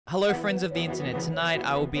Hello friends of the internet, tonight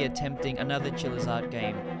I will be attempting another Chillas art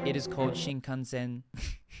game. It is called Shinkansen.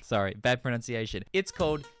 Sorry, bad pronunciation. It's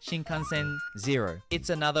called Shinkansen 0. It's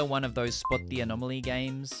another one of those spot the anomaly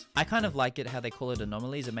games. I kind of like it how they call it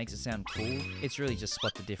anomalies, it makes it sound cool. It's really just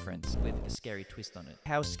spot the difference with a scary twist on it.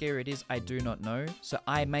 How scary it is, I do not know. So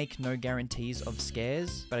I make no guarantees of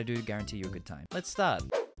scares, but I do guarantee you a good time. Let's start.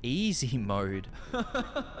 Easy mode.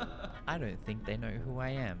 I don't think they know who I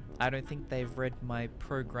am. I don't think they've read my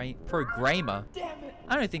programmer. Damn it.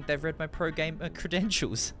 I don't think they've read my pro-gamer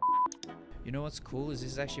credentials. You know what's cool is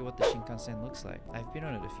this is actually what the Shinkansen looks like. I've been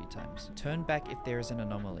on it a few times. Turn back if there is an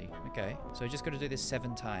anomaly. Okay, so I just got to do this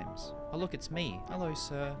 7 times. Oh look, it's me. Hello,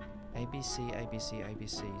 sir. ABC, ABC,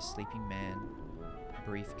 ABC, sleeping man,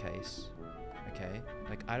 briefcase. Okay,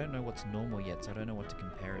 like I don't know what's normal yet, so I don't know what to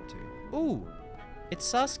compare it to. Ooh,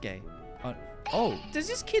 it's Sasuke. Oh, does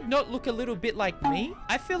this kid not look a little bit like me?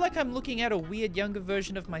 I feel like I'm looking at a weird younger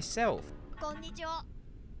version of myself. Konnichiwa.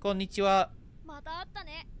 Konnichiwa.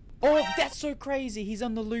 Oh, that's so crazy. He's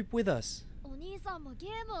on the loop with us.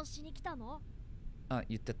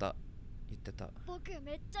 Yutteta.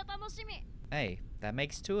 Hey, that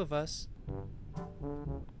makes 2 of us.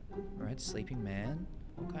 Alright, sleeping man.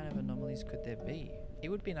 What kind of anomalies could there be? It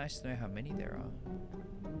would be nice to know how many there are.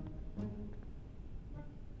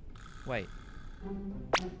 Wait.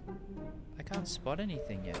 I can't spot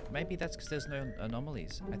anything yet. Maybe that's because there's no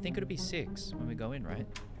anomalies. I think it'll be 6 when we go in, right?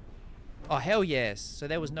 Oh, hell yes. So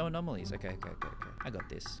there was no anomalies. Okay. I got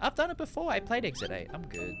this. I've done it before. I played Exit 8. I'm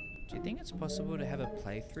good. Do you think it's possible to have a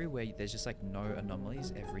playthrough where there's just like no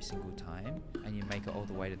anomalies every single time and you make it all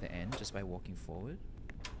the way to the end just by walking forward?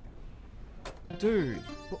 Dude,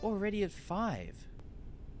 we're already at 5.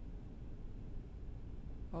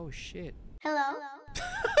 Oh shit. Hello.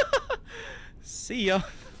 See ya.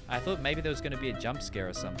 I thought maybe there was going to be a jump scare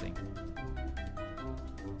or something.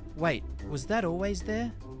 Wait, was that always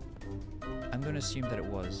there? I'm going to assume that it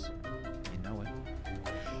was. You know it.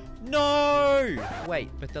 No!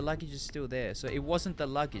 Wait, but the luggage is still there. So it wasn't the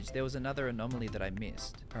luggage. There was another anomaly that I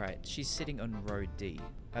missed. Alright, she's sitting on row D.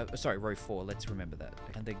 Sorry, row 4. Let's remember that.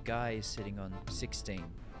 And the guy is sitting on 16.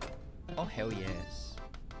 Oh, hell yes.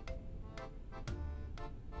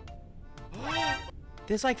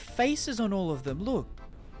 There's like faces on all of them. Look.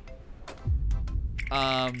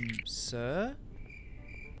 Sir?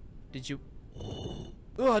 Did you...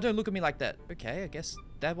 Oh, don't look at me like that. Okay, I guess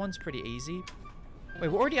that one's pretty easy. Wait,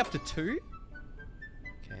 we're already up to 2?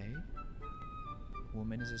 Okay.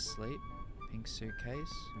 Woman is asleep. Pink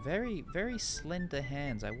suitcase. Very, very slender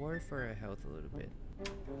hands. I worry for her health a little bit.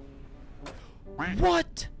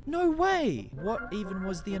 What? No way! What even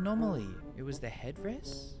was the anomaly? It was the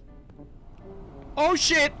headrest? Oh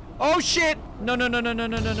shit! Oh shit! No.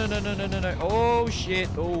 Oh shit!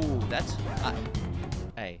 Oh, that's...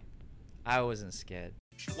 Hey, I wasn't scared.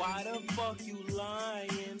 Why the fuck you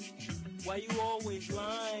lying? Why you always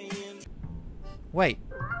lying? Wait,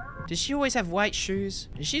 does she always have white shoes?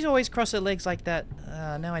 Does she always cross her legs like that?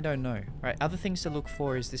 Now I don't know. Right, other things to look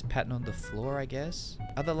for is this pattern on the floor, I guess.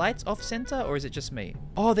 Are the lights off center or is it just me?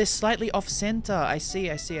 Oh, they're slightly off center. I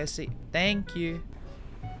see. Thank you.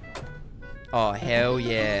 Oh, hell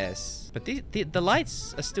yes. But the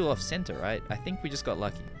lights are still off center, right? I think we just got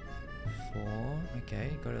lucky. 4, okay,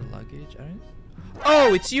 got a luggage. I don't...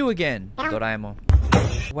 Oh, it's you again, Doraemon.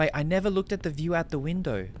 Wait, I never looked at the view out the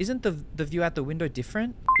window. Isn't the view out the window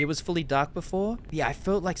different? It was fully dark before. Yeah, I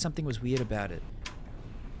felt like something was weird about it.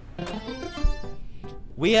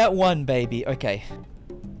 We at 1, baby. Okay.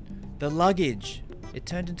 The luggage. It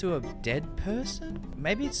turned into a dead person?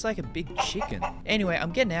 Maybe it's like a big chicken. Anyway,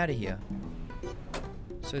 I'm getting out of here.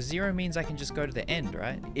 So 0 means I can just go to the end,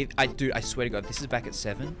 right? If I do, I swear to God, this is back at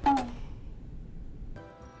 7.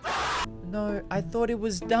 No, I thought it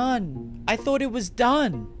was done.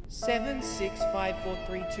 7, 6, 5, 4,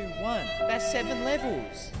 3, 2, 1. That's 7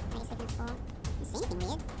 levels.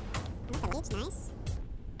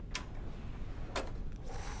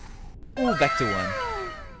 Oh, back to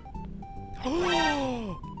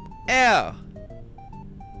 1. Ow!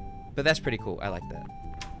 But that's pretty cool. I like that.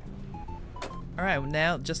 Alright,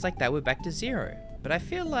 now, just like that, we're back to 0. But I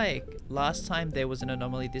feel like last time there was an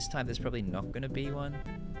anomaly, this time there's probably not going to be one.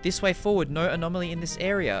 This way forward, no anomaly in this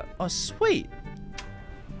area. Oh, sweet!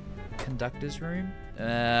 Conductor's room.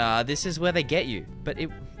 This is where they get you. But it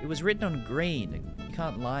was written on green. You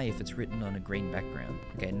can't lie if it's written on a green background.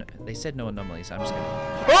 Okay, no, they said no anomalies, so I'm just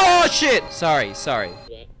gonna... Oh, shit! Sorry.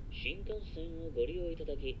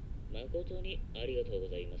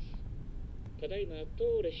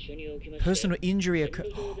 Personal injury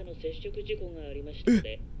occurred.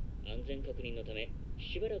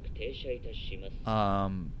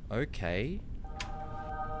 Okay.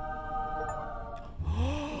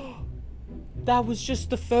 That was just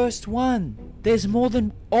the first one. There's more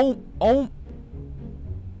than... Oh.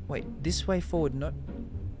 Wait, this way forward, no...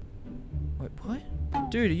 Wait, what?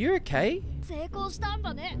 Dude, are you okay?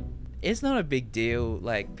 It's not a big deal.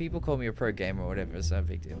 Like, people call me a pro gamer or whatever. It's not a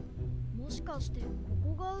big deal.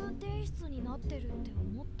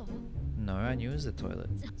 No, I knew it was the toilet.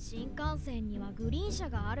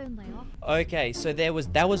 Okay, so that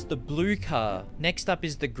was the blue car. Next up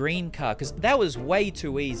is the green car, because that was way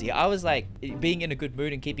too easy. I was like being in a good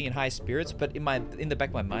mood and keeping in high spirits, but in the back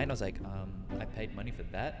of my mind, I was like, I paid money for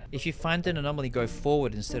that. If you find an anomaly, go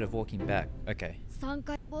forward instead of walking back. Okay.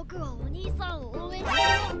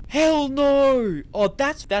 Hell no! Oh,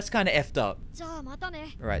 that's kind of effed up.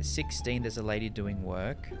 Alright, 16, there's a lady doing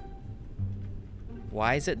work.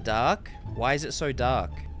 Why is it dark? Why is it so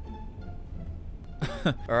dark?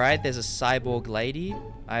 Alright, there's a cyborg lady.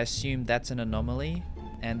 I assume that's an anomaly.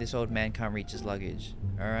 And this old man can't reach his luggage.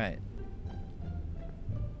 Alright.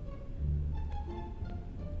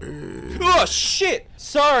 Oh shit!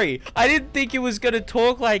 Sorry! I didn't think it was gonna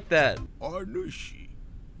talk like that.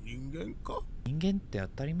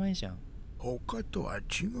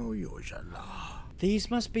 These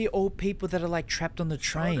must be old people that are like trapped on the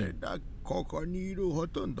train.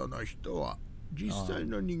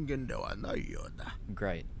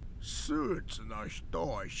 Great.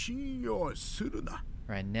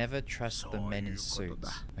 Right, never trust the men in suits.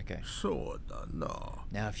 Okay.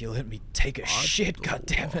 Now if you let me take a shit,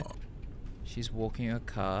 goddammit. She's walking a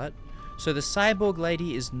cart. So the cyborg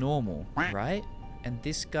lady is normal, right? And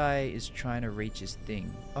this guy is trying to reach his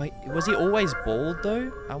thing. Oh, was he always bald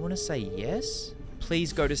though? I want to say yes.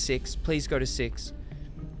 Please go to 6. Please go to 6.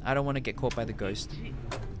 I don't want to get caught by the ghost.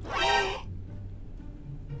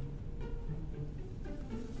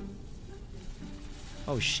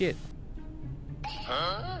 Oh shit.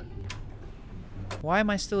 Huh? Why am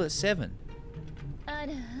I still at 7?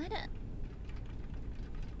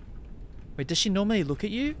 Wait, does she normally look at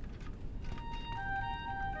you?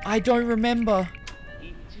 I don't remember.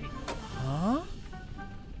 Huh?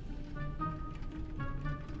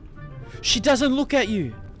 She doesn't look at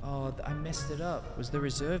you. Oh, I messed it up. Was the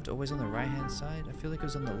reserved always on the right hand side? I feel like it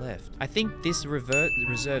was on the left. I think this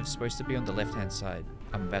reserved's supposed to be on the left hand side.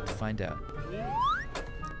 I'm about to find out.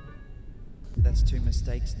 That's 2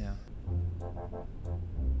 mistakes now.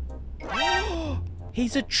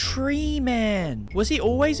 He's a tree man. Was he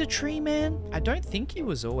always a tree man? I don't think he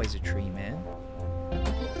was always a tree man.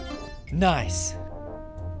 Nice.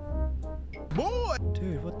 Boy.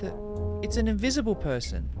 Dude, what the? It's an invisible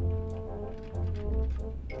person.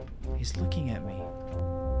 He's looking at me.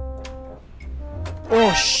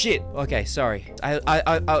 Oh shit. Okay, sorry.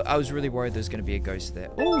 I was really worried there was gonna be a ghost there.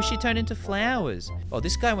 Oh, she turned into flowers. Oh,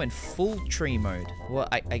 this guy went full tree mode. Well,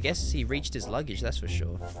 I guess he reached his luggage, that's for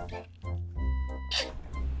sure.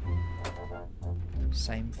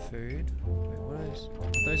 Same food. Wait,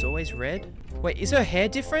 what are those always red? Wait, is her hair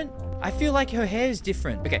different? I feel like her hair is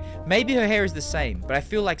different. Okay, maybe her hair is the same, but I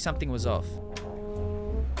feel like something was off.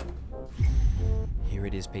 Here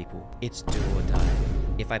it is, people. It's do or die.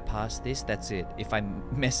 If I pass this, that's it. If I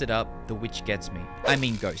mess it up, the witch gets me. I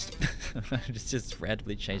mean ghost. just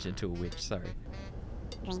randomly changed into a witch, sorry.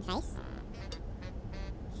 Green face.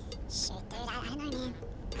 Shit, dude, I don't know, man.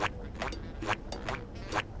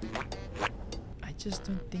 I just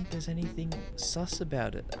don't think there's anything sus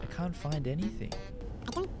about it. I can't find anything.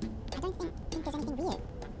 I don't think there's anything weird.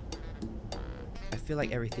 I feel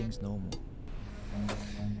like everything's normal.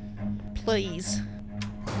 Please.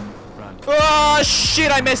 Run. Oh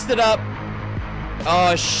shit, I messed it up.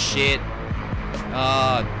 Oh shit.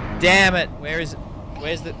 Oh damn it. Where's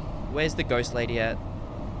the ghost lady at?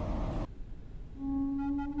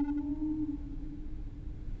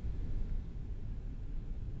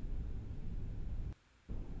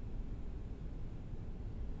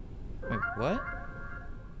 Wait, what?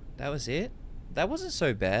 That was it? That wasn't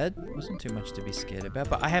so bad. It wasn't too much to be scared about,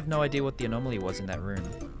 but I have no idea what the anomaly was in that room.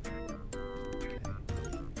 Okay.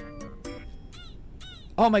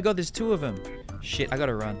 Oh my god, there's 2 of them. Shit, I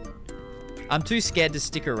gotta run. I'm too scared to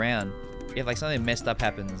stick around. If like something messed up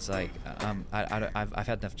happens, like I've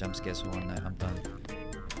had enough jump scares for one night. I'm done.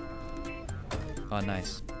 Oh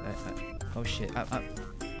nice. Oh shit.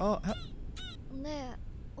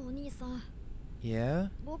 Yeah?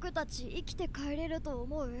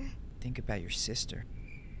 Think about your sister.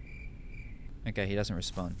 Okay, he doesn't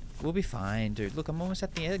respond. We'll be fine, dude. Look, I'm almost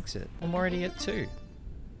at the exit. I'm already at 2.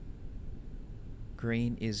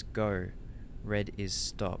 Green is go. Red is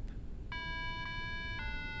stop.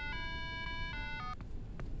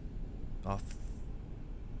 Oh.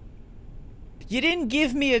 You didn't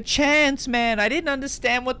give me a chance, man. I didn't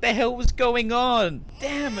understand what the hell was going on.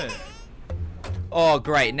 Damn it. Oh,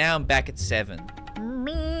 great. Now I'm back at 7.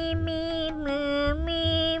 Me, me, me,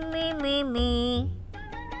 me, me, me, me.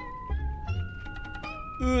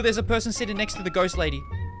 Ooh, there's a person sitting next to the ghost lady.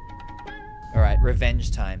 Alright,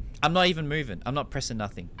 revenge time. I'm not even moving. I'm not pressing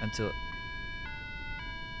nothing until...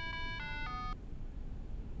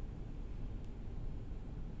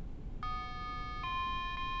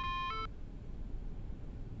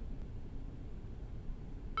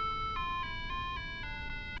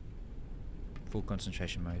 Full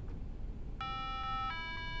concentration mode.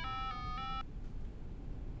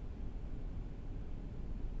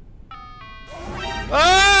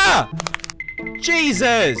 Ah!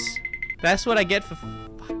 Jesus! That's what I get for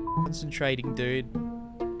concentrating, dude.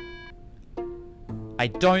 I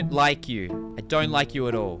don't like you. I don't like you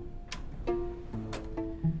at all.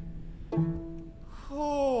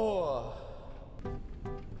 Oh.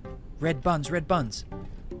 Red buns, red buns.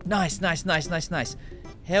 Nice, nice, nice, nice, nice.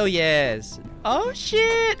 Hell yes. Oh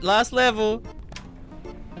shit! Last level.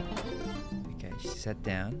 Okay, she sat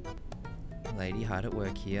down. Lady hard at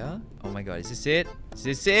work here. Oh my god, is this it? Is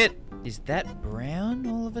this it? Is that brown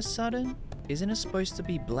all of a sudden? Isn't it supposed to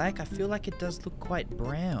be black? I feel like it does look quite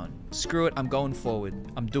brown. Screw it, I'm going forward.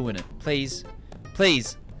 I'm doing it. Please.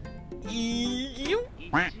 Please.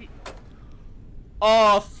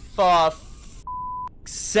 Oh, for f***'s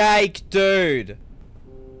sake, dude.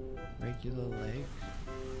 Regular leg.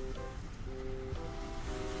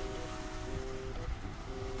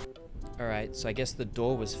 Alright, so I guess the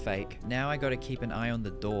door was fake. Now I gotta keep an eye on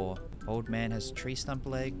the door. Old man has tree stump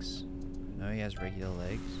legs. No, he has regular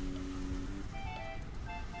legs.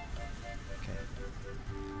 Okay.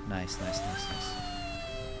 Nice, nice, nice,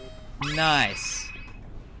 nice. Nice!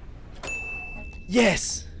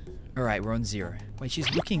 Yes! Alright, we're on 0. Wait,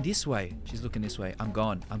 she's looking this way. She's looking this way. I'm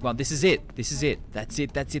gone. I'm gone. This is it. This is it. That's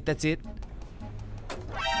it. That's it. That's it.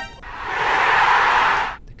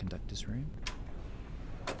 The conductor's room.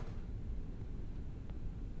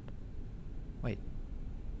 Wait.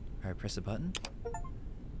 Alright, press the button.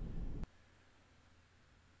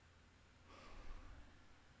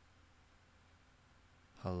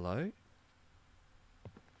 Hello?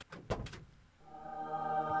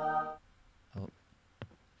 Oh.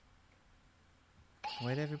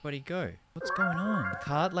 Where'd everybody go? What's going on?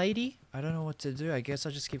 Cart lady? I don't know what to do. I guess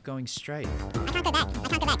I'll just keep going straight. I can't go back. I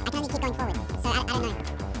can't go back. I can only keep going forward. So I don't know. Yeah,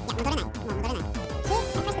戻れない. Come on, 戻れない. See?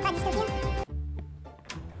 I pressed the button, still here?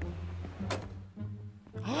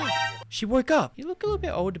 She woke up. You look a little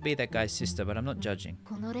bit old to be that guy's sister, but I'm not judging.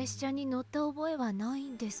 この列車に乗った覚えはない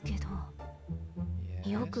んですけど。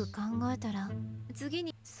よく考えたら次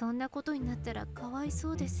にそんなことになったらかわいそ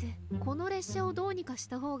うです。この列車をどうにかし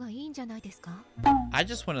た方がいいんじゃないですか？ I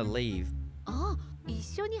just want to leave. あ、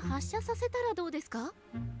一緒に発車させたらどうですか？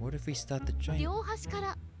 What if we start the train? 両端か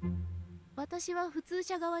ら。私は普通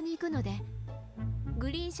車側に行くので、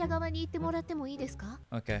グリーン車側に行ってもらってもいいですか？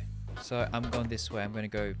 Okay. So I'm going this way. I'm going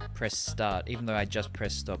to go press start. Even though I just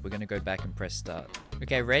pressed stop, we're going to go back and press start.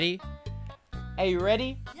 Okay, ready? Are you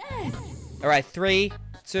ready? Yes! Alright, 3,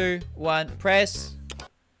 2, 1, press.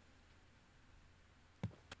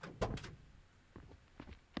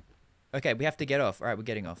 Okay, we have to get off. Alright, we're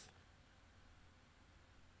getting off.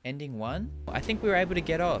 Ending 1? I think we were able to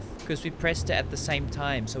get off because we pressed it at the same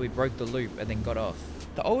time, so we broke the loop and then got off.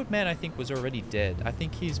 The old man, I think, was already dead. I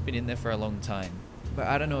think he's been in there for a long time. But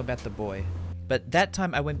I don't know about the boy. But that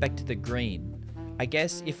time I went back to the green. I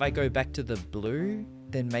guess if I go back to the blue,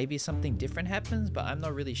 then maybe something different happens, but I'm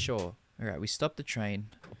not really sure. Alright, we stopped the train.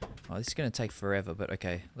 Oh, this is going to take forever, but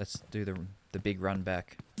okay. Let's do the big run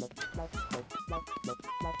back.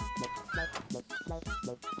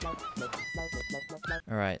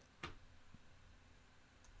 Alright.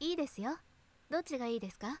 いいですよ。どっちがいいで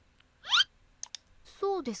すか？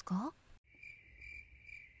そうですか？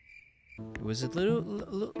 It was a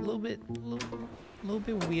little bit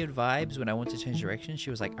weird vibes when I wanted to change direction.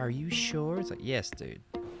 She was like, "Are you sure?" It's like, "Yes, dude."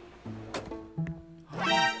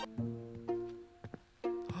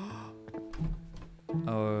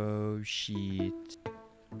 Oh shit.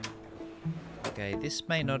 Okay, this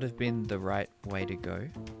may not have been the right way to go.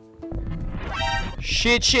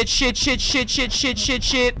 Shit, shit, shit, shit, shit, shit, shit, shit,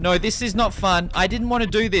 shit. No, this is not fun. I didn't want to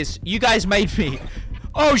do this. You guys made me.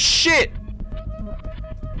 Oh shit!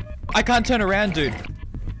 I can't turn around, dude.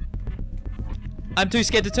 I'm too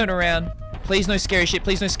scared to turn around. Please no scary shit.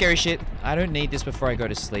 Please no scary shit. I don't need this before I go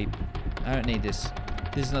to sleep. I don't need this.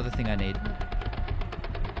 This is another thing I need.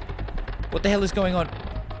 What the hell is going on?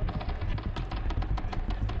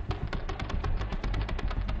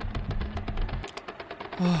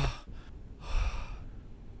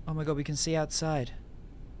 Oh my god, we can see outside.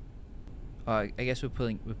 Oh, I guess we're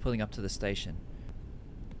pulling up to the station.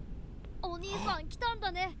 お兄さん来たん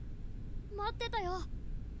だね。待ってたよ。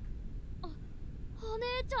お姉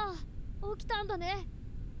ちゃん起きたんだね。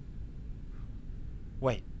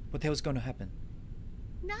 Wait, what the hell's going to happen?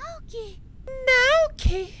 直樹。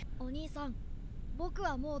Naoki! お兄さん、僕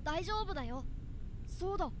はもう大丈夫だよ。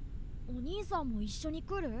そうだ。お兄さんも一緒に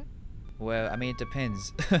来る？ Well, I mean, it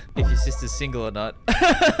depends if your sister's single or not.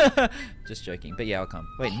 Just joking, but yeah, I'll come.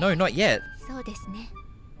 Wait, no, not yet. そうですね。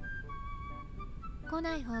来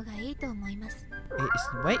ない方がいいと思います。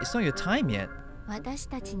 Wait, it's not your time yet. 私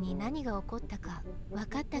たちに何が起こったか分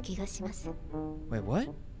かった気がします。 Wait,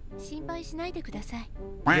 what? 心配しないでください。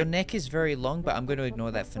 Your neck is very long, but I'm going to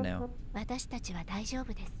ignore that for now. 私たちは大丈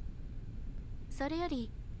夫です。それよ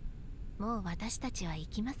り、もう私たちは行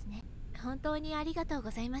きますね。本当にありがとう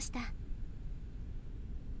ございました。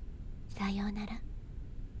さようなら。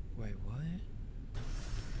 Wait, what?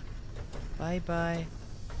 Bye bye.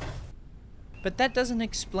 But that doesn't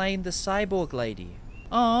explain the cyborg lady.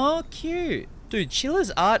 Oh, cute. Dude,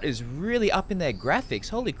 Chilla's art is really up in their graphics.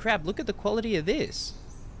 Holy crap, look at the quality of this.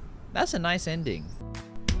 That's a nice ending.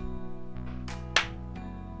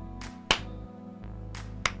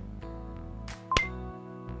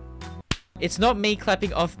 It's not me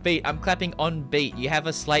clapping off beat, I'm clapping on beat. You have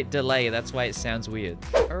a slight delay, that's why it sounds weird.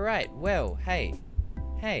 Alright, well, hey.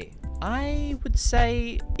 I would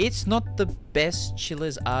say it's not the best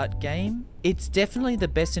Chillas art game. It's definitely the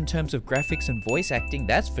best in terms of graphics and voice acting,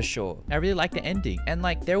 that's for sure. I really like the ending. And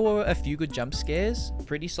like, there were a few good jump scares.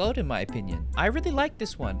 Pretty solid in my opinion. I really like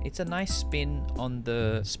this one. It's a nice spin on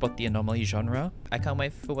the spot the anomaly genre. I can't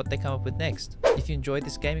wait for what they come up with next. If you enjoyed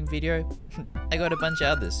this gaming video, I got a bunch of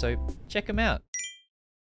others, so check them out.